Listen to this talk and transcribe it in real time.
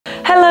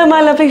Hello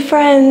my lovely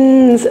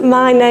friends,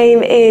 my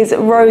name is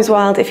Rose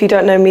Wild if you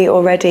don't know me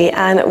already,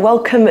 and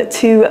welcome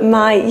to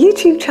my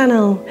YouTube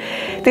channel.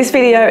 This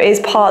video is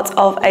part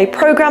of a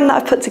program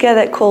that I've put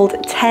together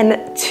called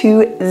 10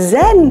 to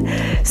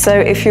Zen. So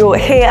if you're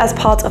here as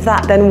part of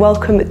that, then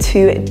welcome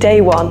to day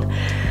one.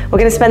 We're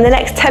going to spend the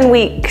next 10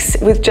 weeks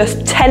with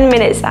just 10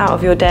 minutes out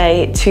of your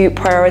day to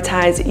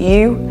prioritize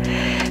you,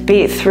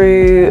 be it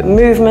through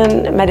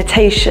movement,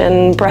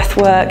 meditation, breath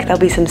work. There'll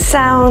be some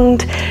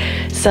sound,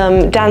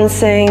 some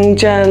dancing,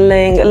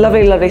 journaling,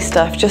 lovely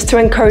stuff, just to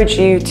encourage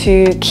you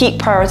to keep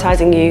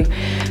prioritizing you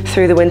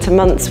through the winter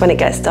months when it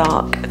gets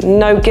dark.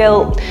 No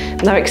guilt,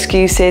 no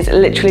excuses,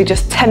 literally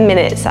just 10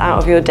 minutes out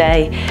of your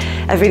day.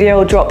 A video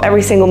will drop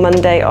every single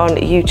Monday on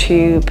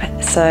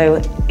YouTube.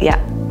 So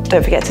yeah,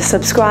 don't forget to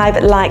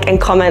subscribe, like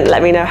and comment,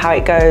 let me know how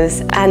it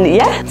goes. And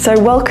yeah,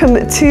 so welcome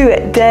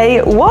to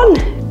day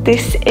one.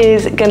 This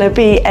is gonna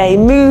be a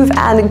move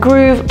and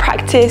groove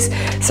practice.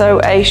 So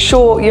a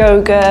short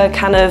yoga,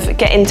 kind of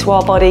get into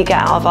our body,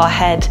 get out of our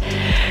head.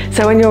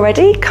 So when you're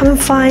ready, come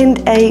and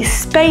find a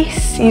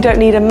space. You don't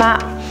need a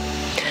mat.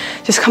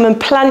 Just come and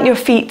plant your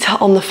feet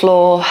on the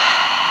floor.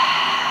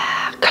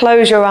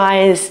 Close your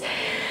eyes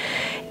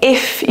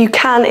if you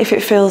can, if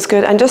it feels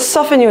good, and just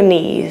soften your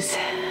knees.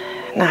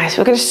 Nice,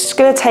 we're just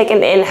gonna take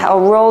an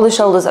inhale, roll the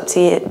shoulders up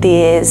to the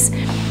ears.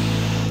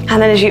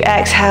 And then as you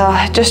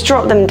exhale, just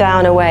drop them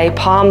down away,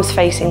 palms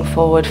facing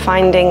forward,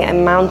 finding a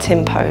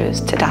mountain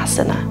pose,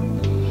 Tadasana.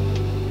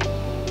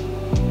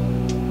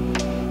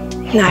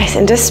 Nice,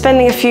 and just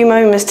spending a few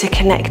moments to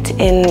connect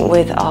in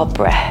with our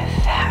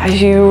breath.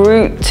 As you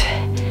root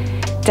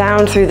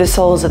down through the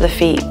soles of the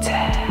feet,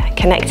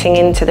 connecting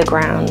into the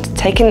ground.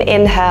 Take an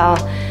inhale,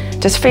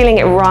 just feeling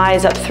it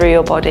rise up through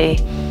your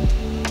body.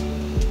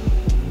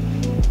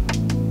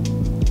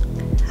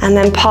 And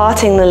then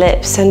parting the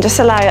lips and just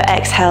allow your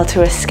exhale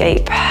to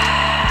escape.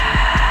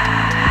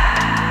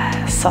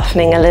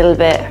 Softening a little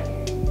bit.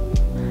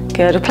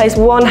 Good, place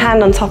one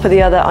hand on top of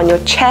the other on your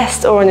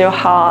chest or on your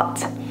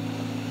heart.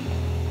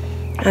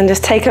 And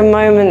just take a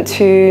moment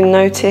to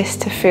notice,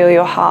 to feel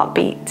your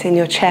heartbeat in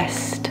your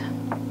chest.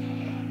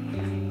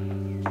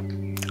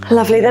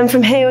 Lovely, then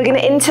from here we're gonna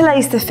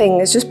interlace the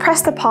fingers. Just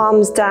press the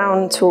palms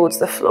down towards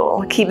the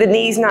floor. Keep the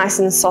knees nice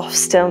and soft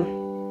still.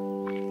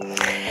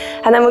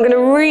 And then we're going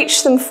to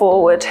reach them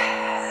forward.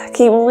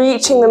 Keep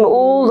reaching them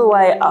all the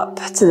way up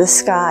to the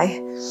sky.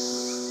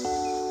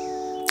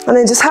 And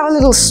then just have a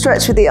little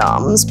stretch with the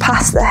arms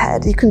past the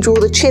head. You can draw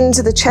the chin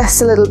to the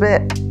chest a little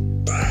bit.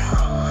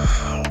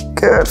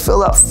 Good, feel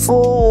that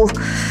full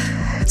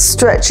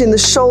stretch in the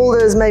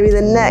shoulders, maybe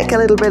the neck a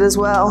little bit as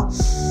well.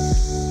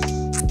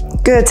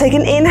 Good, take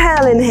an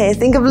inhale in here.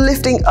 Think of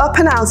lifting up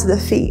and out of the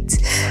feet.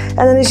 And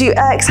then as you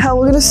exhale,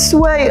 we're going to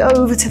sway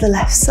over to the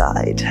left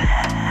side.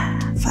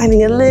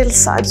 Finding a little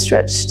side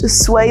stretch to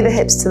sway the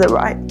hips to the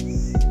right.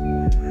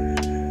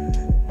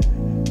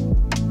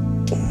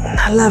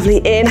 Lovely,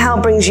 inhale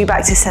brings you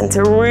back to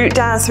center. Root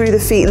down through the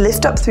feet,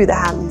 lift up through the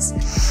hands.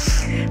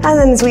 And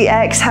then as we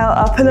exhale,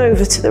 up and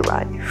over to the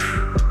right.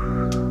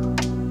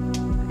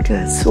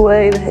 Good,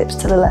 sway the hips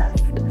to the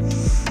left.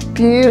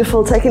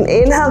 Beautiful, take an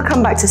inhale,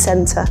 come back to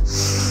center.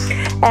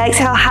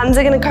 Exhale, hands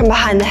are gonna come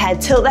behind the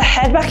head. Tilt the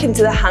head back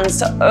into the hands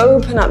to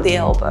open up the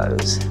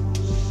elbows.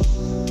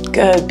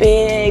 Good,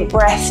 big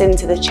breaths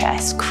into the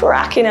chest,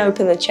 cracking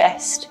open the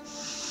chest.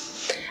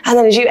 And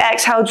then as you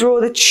exhale, draw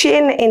the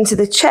chin into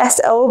the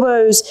chest,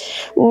 elbows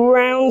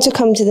round to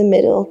come to the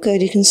middle.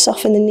 Good, you can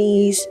soften the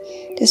knees.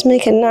 Just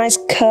make a nice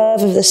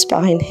curve of the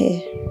spine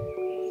here.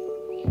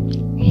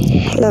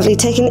 Lovely,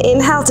 take an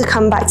inhale to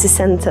come back to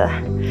center.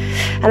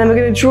 And then we're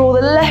gonna draw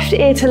the left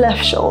ear to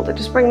left shoulder.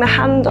 Just bring the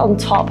hand on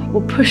top.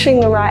 We're pushing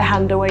the right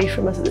hand away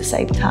from us at the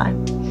same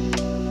time.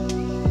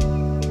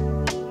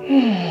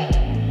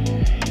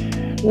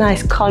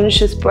 Nice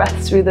conscious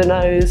breath through the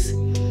nose.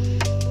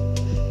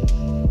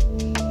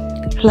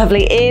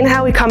 Lovely,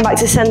 inhale, we come back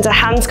to center,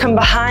 hands come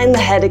behind the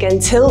head again,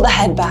 tilt the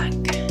head back.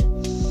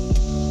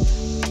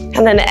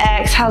 And then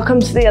exhale,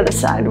 come to the other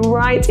side,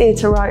 right ear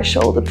to right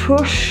shoulder,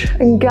 push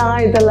and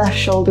guide the left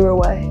shoulder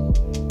away.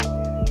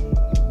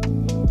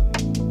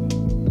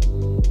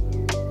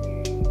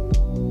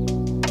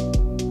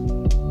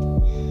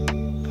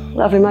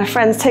 Lovely, my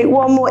friends, take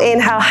one more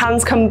inhale,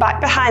 hands come back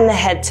behind the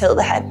head, tilt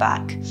the head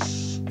back.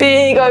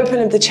 Big open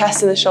of the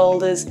chest and the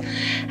shoulders.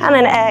 And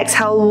then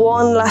exhale,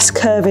 one last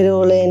curve it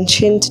all in,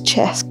 chin to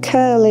chest,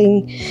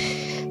 curling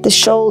the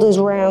shoulders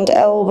round,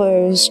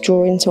 elbows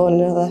drawing to one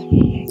another.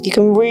 You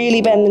can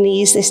really bend the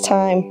knees this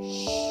time.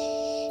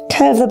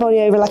 Curve the body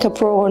over like a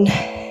prawn.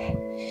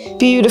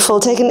 Beautiful,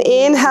 take an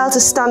inhale to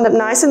stand up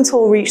nice and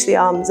tall, reach the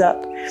arms up.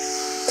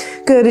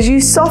 Good, as you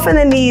soften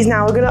the knees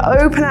now, we're gonna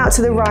open out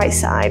to the right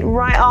side.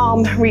 Right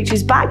arm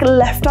reaches back,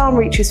 left arm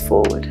reaches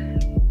forward.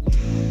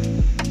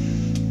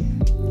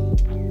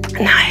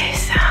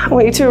 Nice. I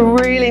want you to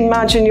really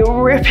imagine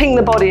you're ripping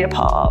the body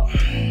apart.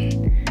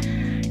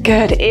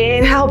 Good.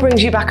 Inhale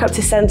brings you back up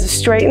to center,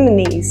 straighten the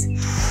knees.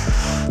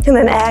 And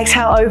then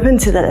exhale, open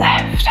to the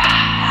left.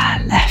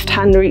 Left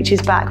hand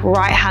reaches back,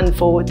 right hand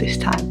forward this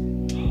time.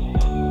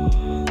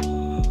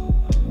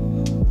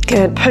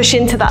 Good, push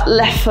into that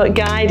left foot,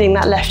 guiding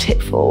that left hip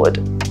forward.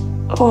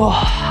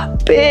 Oh,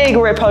 big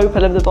rip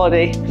open of the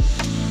body.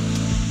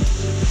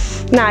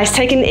 Nice,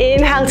 take an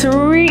inhale to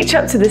reach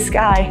up to the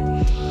sky.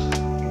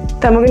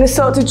 Then we're going to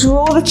start to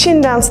draw the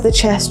chin down to the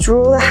chest,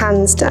 draw the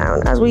hands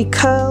down as we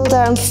curl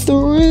down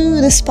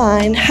through the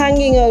spine,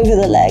 hanging over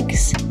the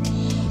legs.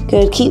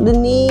 Good, keep the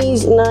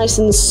knees nice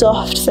and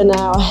soft for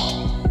now.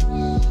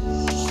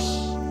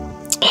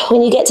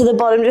 When you get to the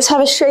bottom, just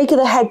have a shake of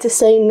the head to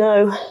say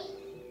no.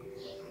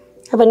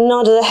 Have a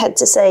nod of the head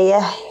to say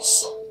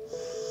yes.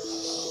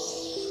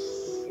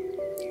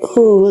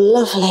 Ooh,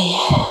 lovely.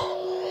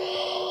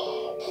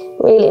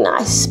 Really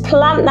nice.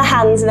 Plant the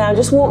hands now,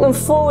 just walk them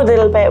forward a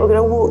little bit. We're going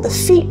to walk the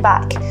feet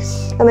back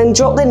and then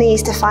drop the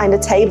knees to find a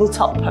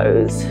tabletop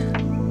pose.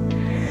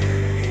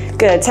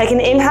 Good, take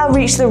an inhale,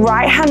 reach the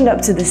right hand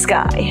up to the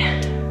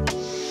sky.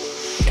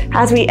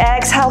 As we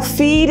exhale,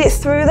 feed it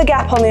through the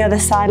gap on the other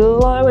side,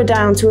 lower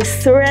down to a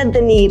thread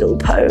the needle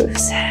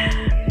pose.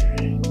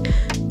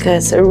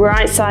 Good, so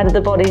right side of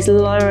the body's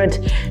lowered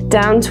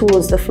down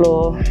towards the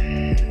floor.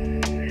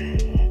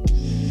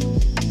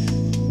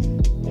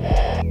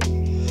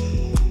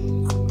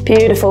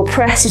 Beautiful,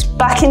 press just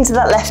back into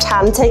that left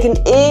hand. Take an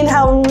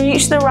inhale,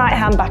 reach the right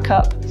hand back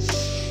up.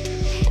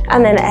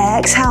 And then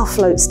exhale,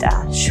 floats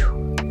down.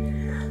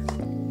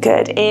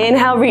 Good,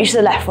 inhale, reach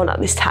the left one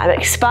up this time.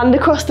 Expand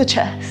across the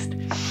chest.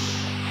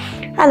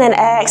 And then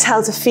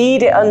exhale to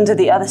feed it under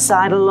the other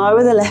side,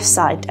 lower the left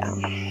side down.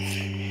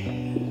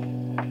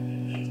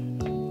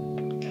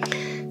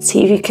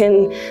 See if you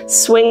can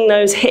swing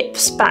those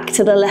hips back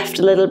to the left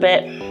a little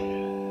bit.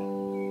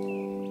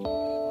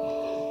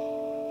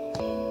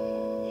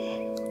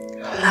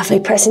 Lovely,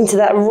 press into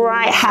that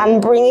right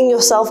hand, bringing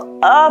yourself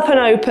up and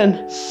open.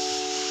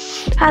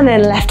 And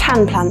then left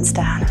hand plants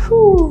down.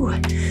 Ooh.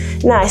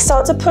 Nice,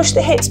 start to push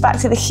the hips back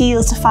to the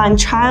heels to find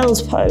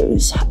child's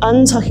pose,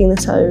 untucking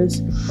the toes.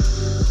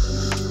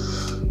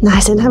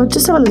 Nice, and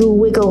just have a little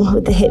wiggle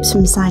with the hips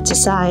from side to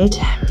side.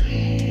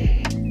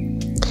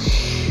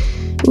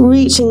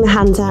 Reaching the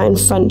hands out in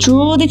front,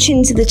 draw the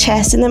chin to the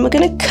chest, and then we're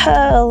going to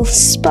curl,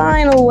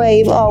 spinal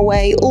wave our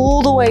way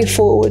all the way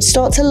forward.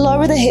 Start to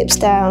lower the hips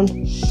down.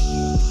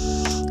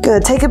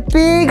 Good, take a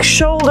big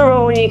shoulder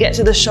roll when you get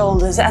to the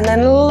shoulders and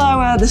then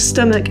lower the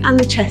stomach and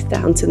the chest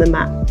down to the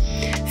mat.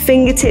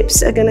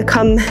 Fingertips are going to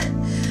come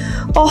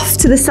off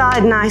to the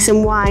side nice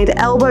and wide,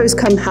 elbows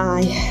come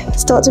high.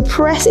 Start to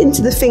press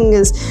into the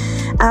fingers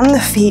and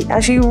the feet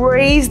as you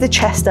raise the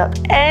chest up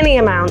any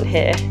amount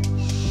here.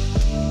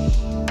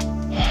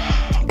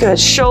 Good,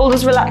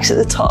 shoulders relax at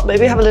the top,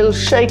 maybe have a little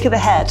shake of the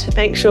head.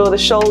 Make sure the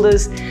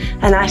shoulders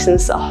are nice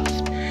and soft.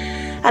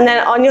 And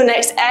then on your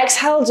next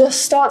exhale,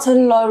 just start to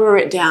lower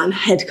it down.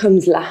 Head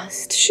comes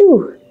last.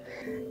 Shoo.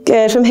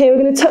 Good, from here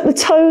we're going to tuck the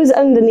toes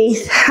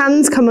underneath,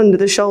 hands come under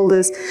the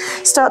shoulders.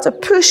 Start to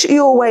push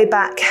your way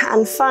back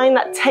and find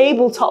that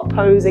tabletop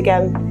pose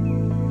again.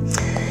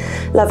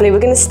 Lovely, we're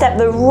going to step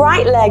the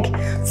right leg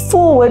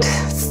forward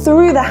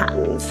through the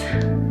hands.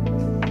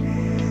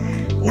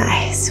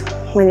 Nice.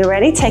 When you're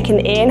ready, take an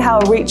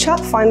inhale, reach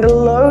up, find a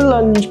low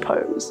lunge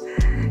pose.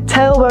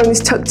 Tailbone is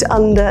tucked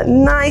under,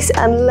 nice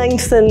and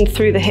lengthened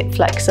through the hip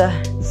flexor.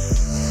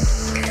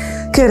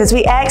 Good, as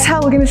we exhale,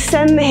 we're going to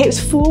send the hips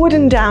forward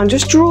and down.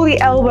 Just draw the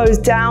elbows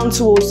down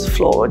towards the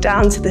floor,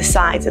 down to the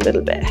sides a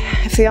little bit.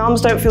 If the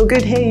arms don't feel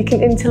good here, you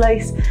can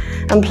interlace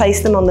and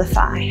place them on the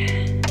thigh.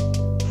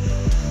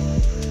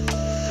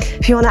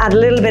 If you want to add a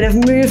little bit of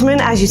movement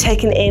as you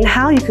take an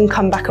inhale, you can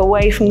come back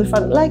away from the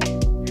front leg.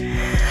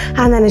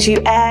 And then as you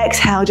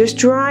exhale, just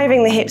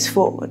driving the hips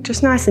forward,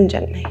 just nice and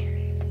gently.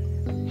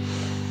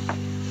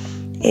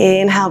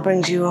 Inhale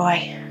brings you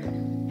away.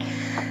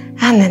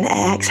 And then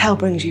exhale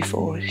brings you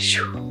forward.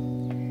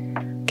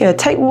 Good,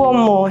 take one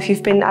more if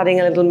you've been adding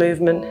a little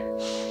movement.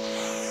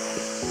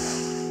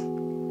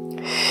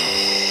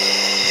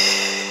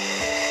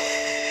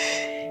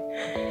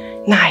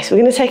 Nice, we're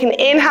going to take an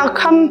inhale,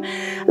 come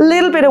a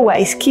little bit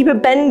away, so keep a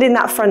bend in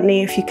that front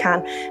knee if you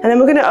can. And then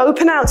we're going to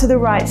open out to the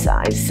right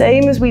side,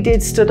 same as we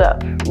did stood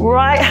up.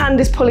 Right hand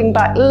is pulling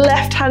back,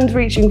 left hand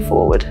reaching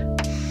forward.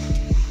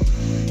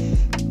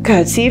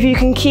 Good, see if you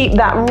can keep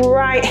that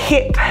right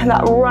hip,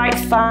 that right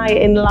thigh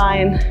in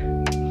line.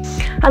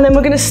 And then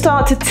we're going to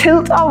start to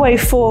tilt our way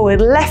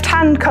forward. Left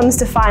hand comes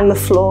to find the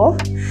floor,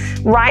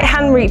 right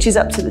hand reaches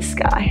up to the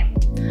sky.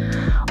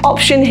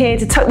 Option here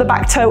to tuck the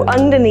back toe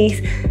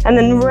underneath and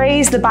then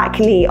raise the back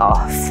knee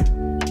off.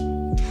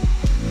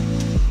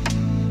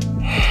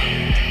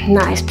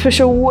 Nice,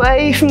 push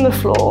away from the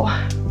floor.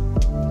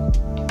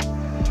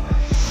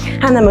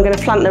 And then we're going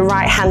to plant the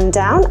right hand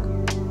down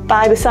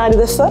by the side of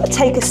the foot,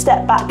 take a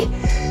step back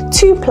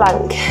to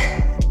plank.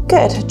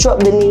 Good, drop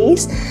the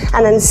knees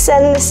and then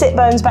send the sit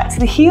bones back to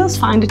the heels,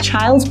 find a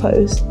child's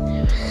pose.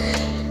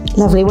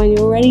 Lovely, when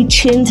you're ready,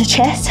 chin to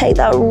chest, take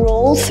that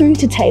roll through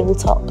to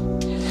tabletop.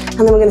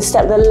 And then we're going to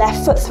step the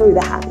left foot through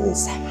the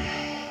hands.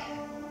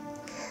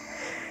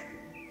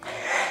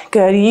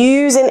 Good,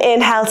 use an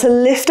inhale to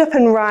lift up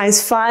and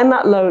rise, find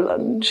that low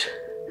lunge.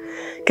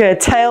 Good, Good,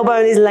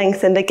 tailbone is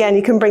lengthened. Again,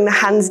 you can bring the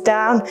hands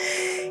down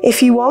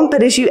if you want,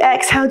 but as you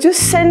exhale,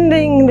 just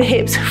sending the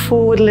hips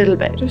forward a little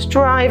bit, just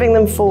driving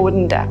them forward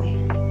and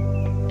down.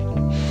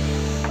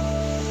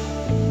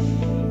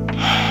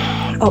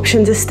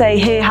 Option to stay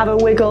here, have a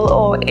wiggle,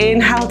 or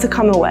inhale to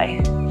come away.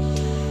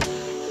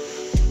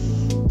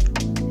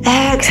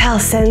 Exhale,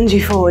 send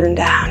you forward and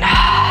down.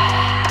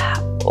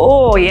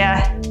 Oh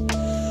yeah.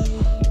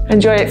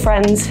 Enjoy it,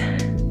 friends.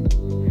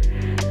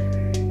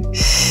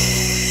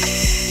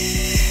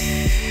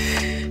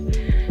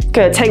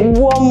 Good, take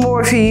one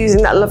more if you're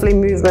using that lovely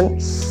movement.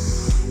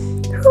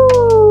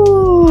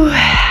 Ooh.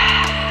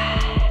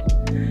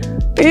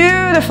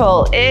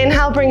 Beautiful,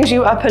 inhale brings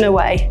you up and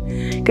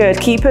away. Good,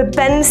 keep a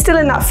bend still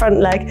in that front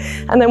leg,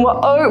 and then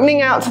we're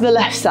opening out to the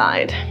left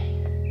side.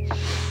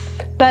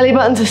 Belly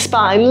button to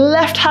spine,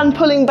 left hand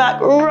pulling back,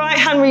 right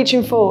hand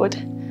reaching forward.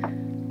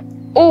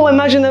 Oh,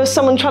 imagine there was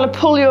someone trying to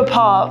pull you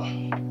apart.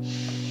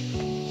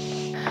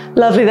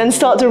 Lovely, then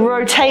start to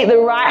rotate the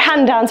right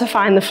hand down to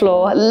find the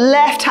floor.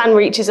 Left hand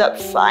reaches up,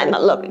 find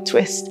that lovely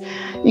twist.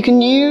 You can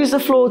use the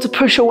floor to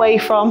push away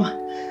from,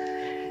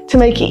 to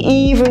make it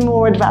even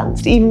more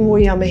advanced, even more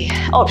yummy.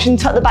 Option,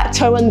 tuck the back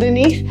toe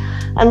underneath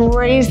and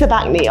raise the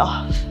back knee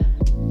off.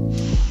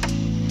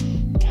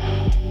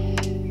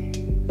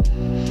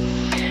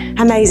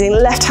 Amazing,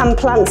 left hand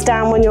plants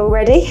down when you're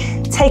ready.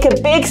 Take a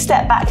big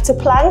step back to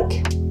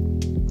plank.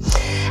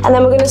 And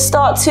then we're gonna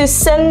start to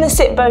send the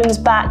sit bones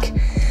back.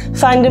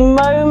 Find a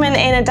moment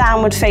in a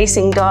downward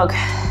facing dog.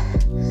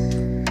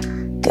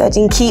 Good,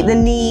 you can keep the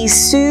knees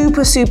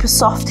super, super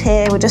soft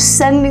here. We're just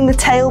sending the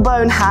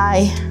tailbone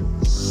high.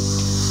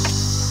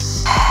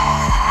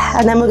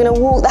 And then we're gonna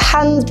walk the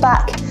hands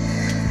back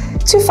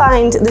to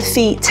find the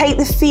feet. Take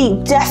the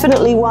feet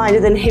definitely wider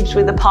than hips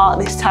width apart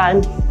this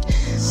time.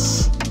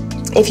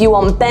 If you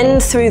want,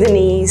 bend through the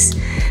knees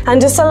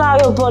and just allow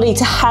your body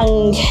to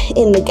hang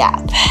in the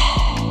gap.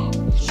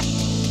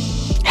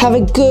 Have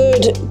a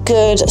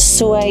good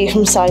sway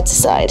from side to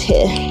side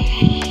here.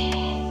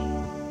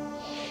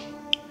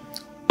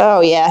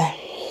 Oh yeah.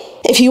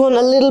 If you want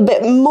a little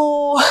bit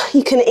more,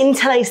 you can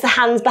interlace the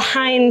hands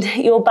behind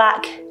your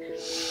back.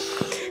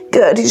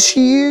 Good, just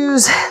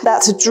use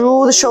that to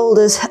draw the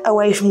shoulders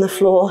away from the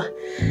floor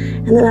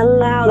and then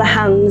allow the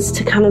hands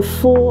to kind of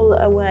fall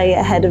away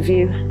ahead of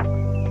you.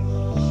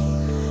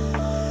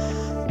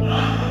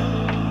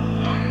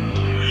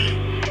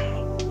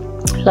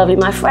 Lovely,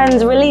 my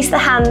friends, release the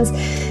hands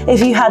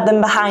if you had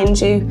them behind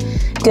you.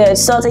 Good,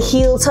 start to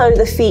heel toe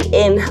the feet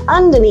in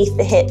underneath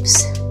the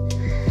hips.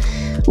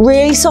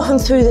 Really soften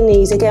through the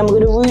knees. Again,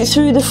 we're gonna root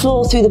through the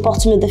floor, through the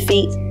bottom of the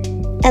feet.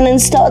 And then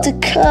start to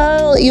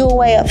curl your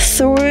way up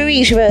through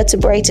each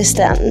vertebrae to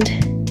stand.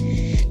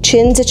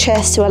 Chin to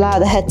chest to allow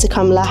the head to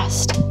come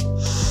last.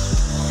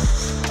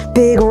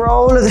 Big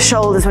roll of the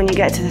shoulders when you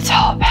get to the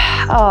top.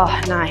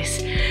 Oh,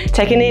 nice.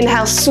 Take an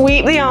inhale,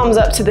 sweep the arms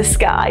up to the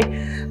sky,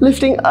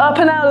 lifting up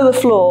and out of the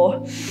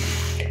floor.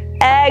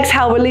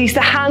 Exhale, release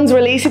the hands,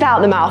 release it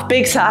out the mouth.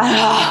 Big sigh.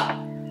 Oh,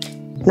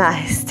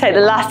 nice. Take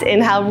the last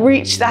inhale,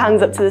 reach the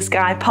hands up to the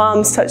sky,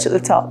 palms touch at the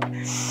top.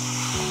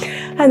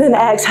 And then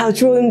exhale,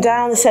 draw them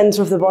down the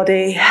center of the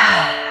body.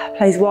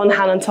 Place one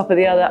hand on top of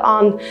the other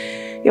on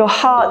your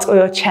heart or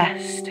your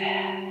chest.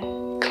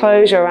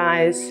 Close your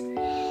eyes.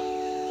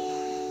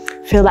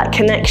 Feel that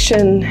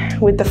connection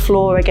with the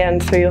floor again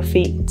through your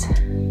feet.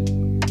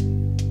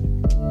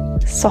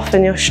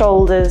 Soften your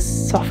shoulders,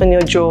 soften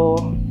your jaw.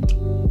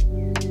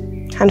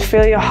 And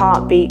feel your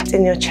heartbeat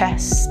in your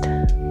chest.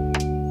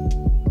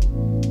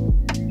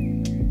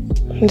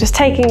 And just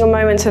taking a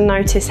moment to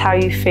notice how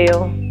you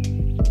feel.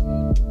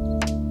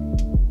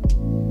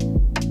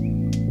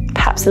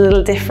 Perhaps a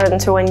little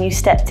different to when you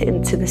stepped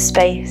into the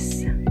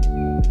space.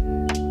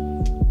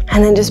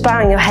 And then just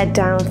bowing your head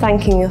down,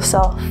 thanking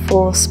yourself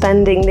for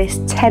spending this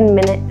 10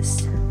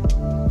 minutes,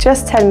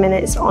 just 10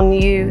 minutes on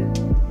you.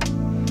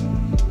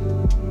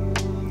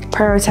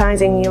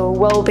 Prioritizing your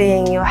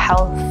well-being, your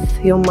health,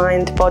 your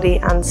mind, body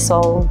and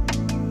soul.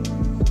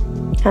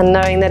 And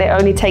knowing that it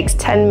only takes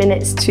 10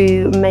 minutes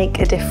to make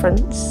a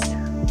difference.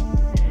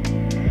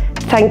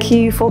 Thank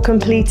you for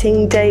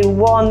completing day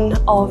 1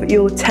 of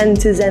your 10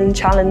 to Zen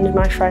challenge,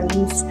 my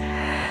friends.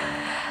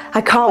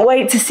 I can't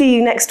wait to see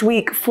you next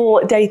week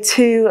for day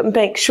 2.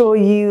 Make sure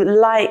you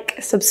like,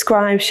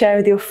 subscribe, share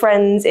with your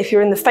friends. If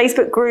you're in the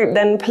Facebook group,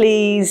 then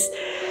please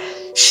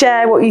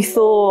share what you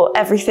thought,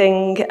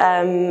 everything,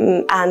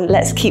 and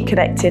let's keep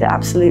connected,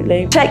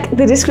 absolutely. Check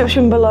the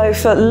description below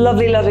for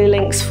lovely, lovely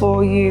links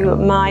for you.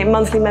 My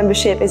monthly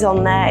membership is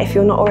on there. If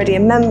you're not already a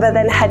member,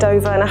 then head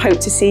over and I hope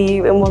to see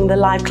you in one of the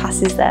live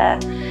classes there.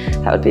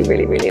 That would be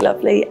really, really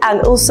lovely.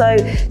 And also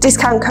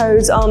discount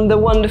codes on the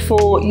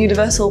wonderful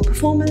Universal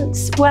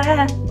Performance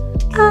wear.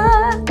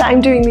 that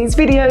I'm doing these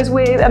videos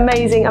with.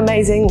 Amazing,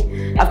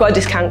 amazing. I've got a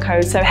discount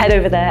code, so head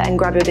over there and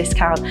grab your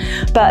discount.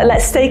 But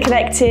let's stay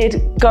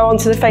connected, go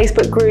onto the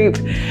Facebook group,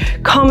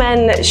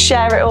 comment,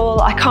 share it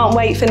all. I can't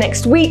wait for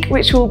next week,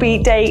 which will be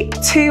day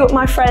 2,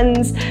 my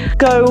friends.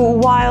 Go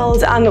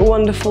wild and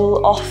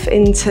wonderful off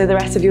into the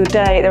rest of your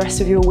day, the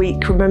rest of your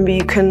week. Remember,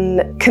 you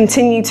can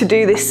continue to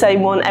do this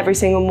same one every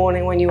single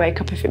morning when you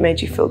wake up if it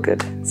made you feel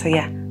good. So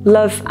yeah,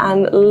 love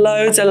and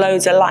loads of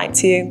light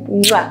to you.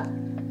 Mwah.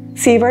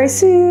 See you very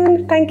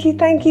soon. Thank you,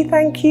 thank you,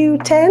 thank you.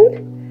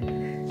 10.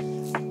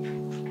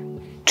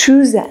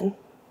 True Zen.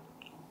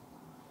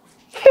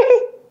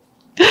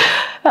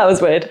 That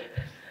was weird.